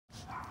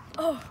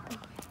Oh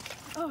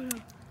no.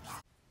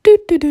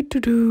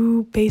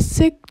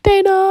 Basic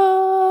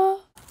Dana.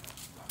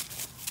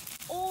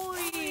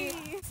 Oi!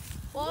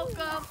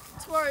 Welcome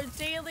to our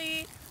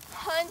daily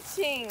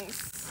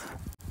huntings.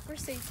 For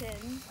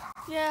Satan.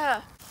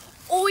 Yeah.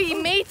 Oi,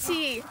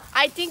 matey!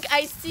 I think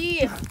I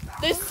see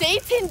the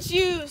Satan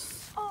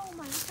juice. Oh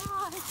my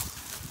god.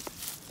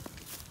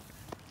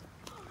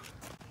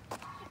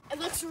 It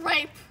looks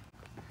ripe.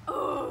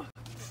 Oh.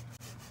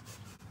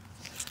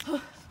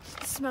 It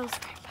smells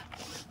great.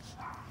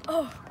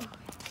 Oh.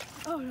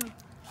 Oh no.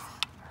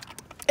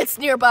 It's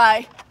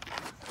nearby.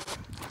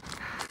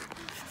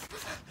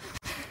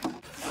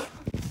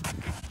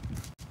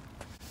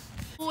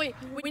 Oi,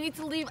 we need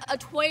to leave a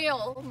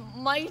trail,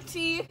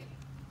 mighty.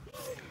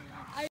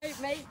 I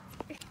mate.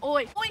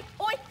 Oi, oi,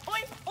 oi,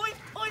 oi, oi,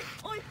 oi,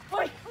 oi,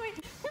 oi, oi.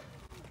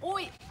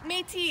 Oi,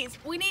 mateys,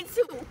 we need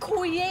to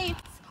create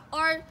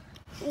our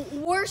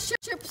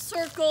worship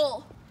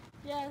circle.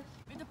 Yes.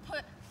 We need to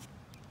put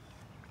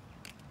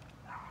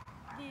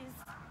These.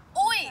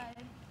 Oi!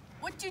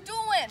 What you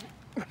doing?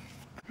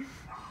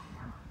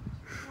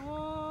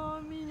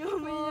 Oh, Mino,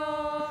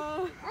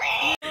 Mino.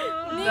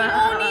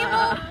 Nemo,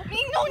 Nemo!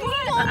 Nemo,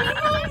 Nemo,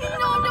 Nemo,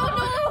 Nemo, no, no!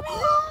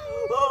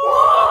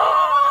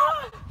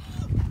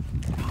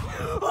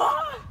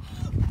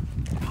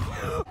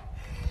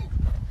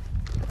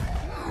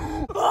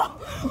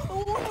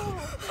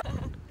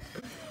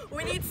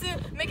 We need to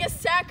make a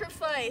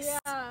sacrifice.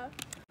 Yeah.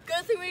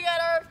 Good thing we got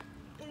our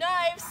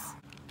knives.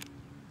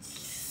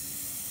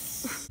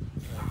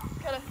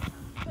 Gotta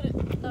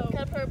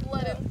put our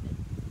blood in.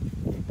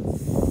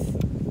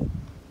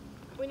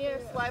 We need our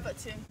saliva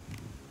too.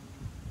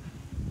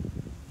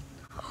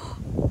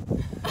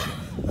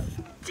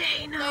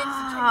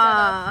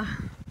 Dana.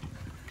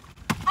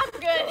 I'm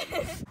good.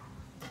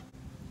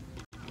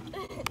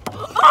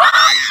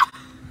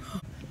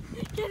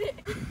 Get it.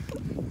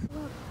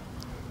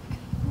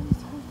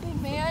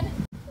 Man,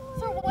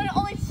 so what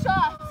all these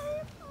shots?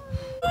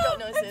 Don't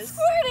notice this.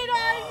 Squirted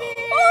on me.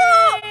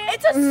 Oh,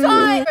 it's a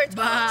sign.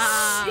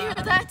 Bah. You hear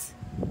that?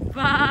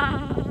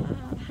 Bah.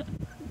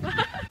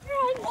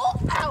 Oh,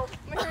 ow,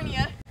 my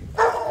hernia.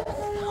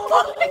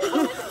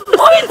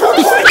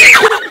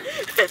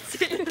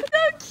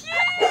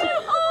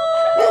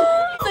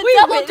 The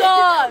double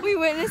dog. We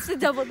witnessed a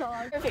double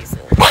dog.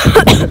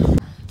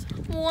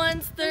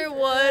 Once there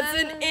was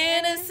an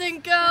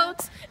innocent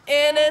goat,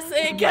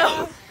 innocent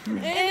goat,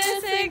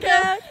 innocent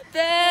goat.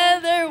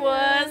 Then there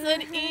was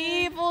an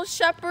evil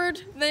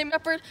shepherd named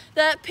Shepherd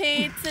that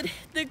painted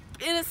the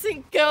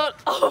innocent goat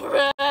all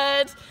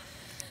red.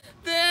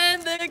 Then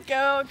the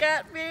goat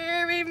got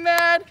very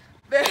mad,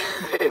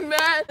 very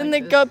mad. And the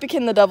goat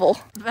became the devil.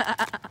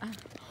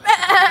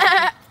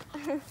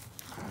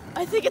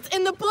 I think it's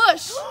in the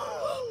bush.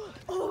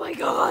 Oh my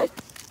god.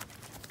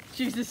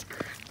 Jesus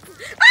Christ.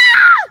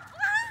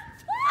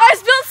 I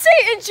spilled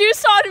Satan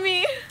juice on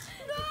me.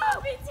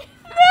 No, me too.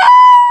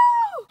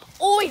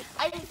 No! Oi,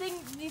 I think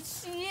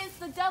she is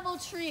the devil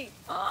tree.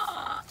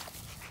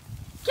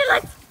 Kill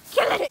it.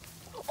 Kill it.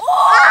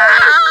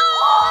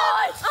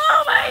 Oh!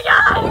 Oh my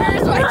god.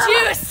 Where's my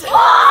juice?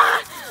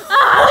 Oh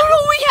no,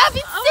 we have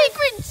its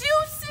sacred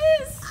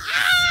juices!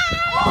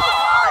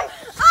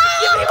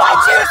 Give me my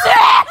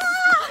juices!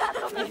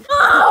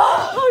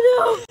 Oh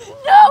no.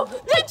 No,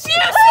 the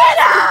juices!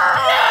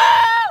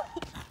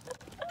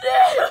 No!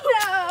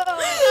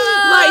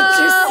 My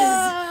juices.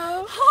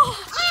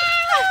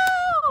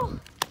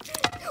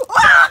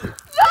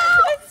 No!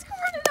 It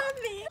squirted on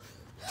me!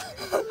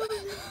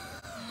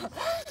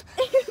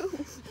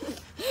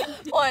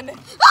 One.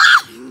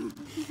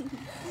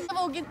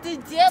 We'll get the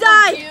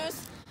devil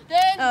juice,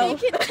 then we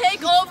can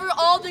take over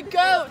all the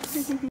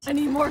goats. I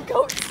need more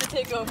goats to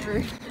take over.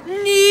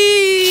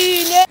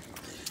 Need.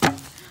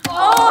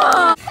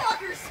 Oh!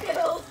 Soccer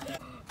skills.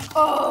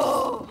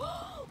 Oh!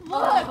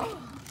 Look!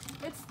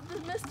 It's the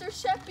Mr.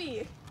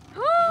 Sheppy.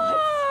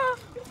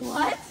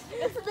 What?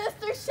 It's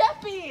Mr.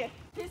 Sheppy.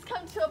 He's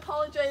come to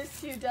apologize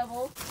to you,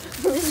 devil.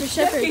 Mr.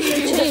 Shepherd, you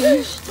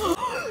changed.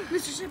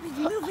 Mr. Shepherd's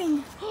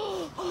moving.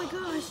 Oh my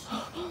gosh.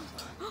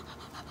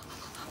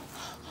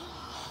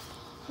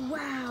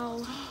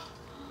 Wow.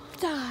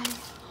 Die.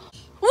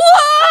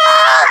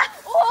 Whoa!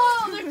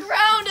 Whoa! The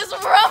ground is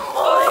rumbling.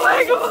 Oh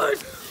my god!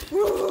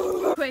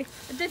 Quick,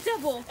 the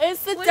devil.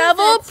 It's the What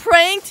devil is it?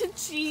 praying to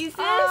Jesus.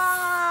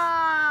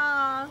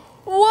 Ah.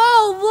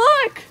 Whoa!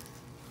 Look!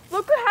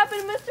 Look what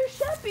happened to Mr.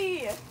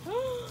 Sheppy.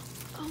 Oh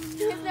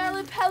He's now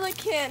a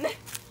pelican.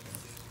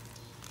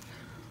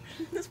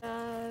 no.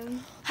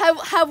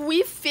 Have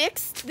we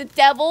fixed the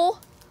devil?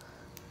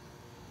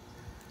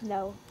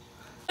 No.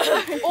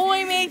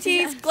 Oi,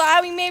 mateys!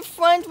 Glad we made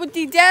friends with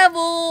the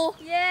devil.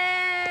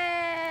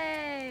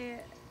 Yay!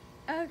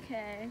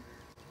 Okay.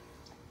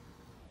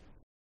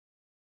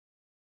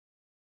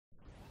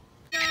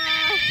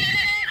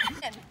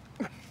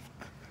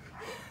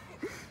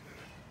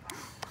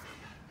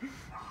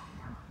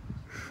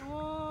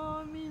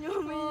 Oh,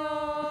 Mino,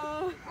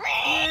 Mino.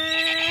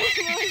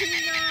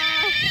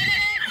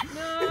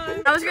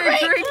 I was gonna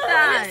drink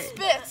that.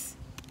 Spits.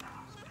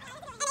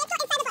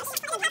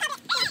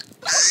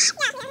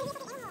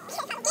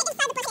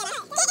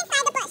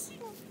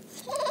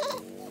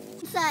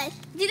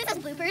 do this as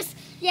bloopers.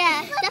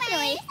 Yeah,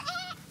 definitely.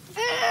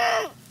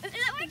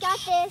 We got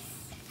this.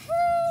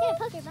 Do it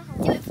for the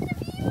view.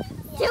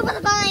 Do it for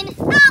the vine.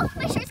 Ow,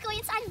 my shirt's going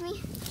inside of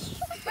me.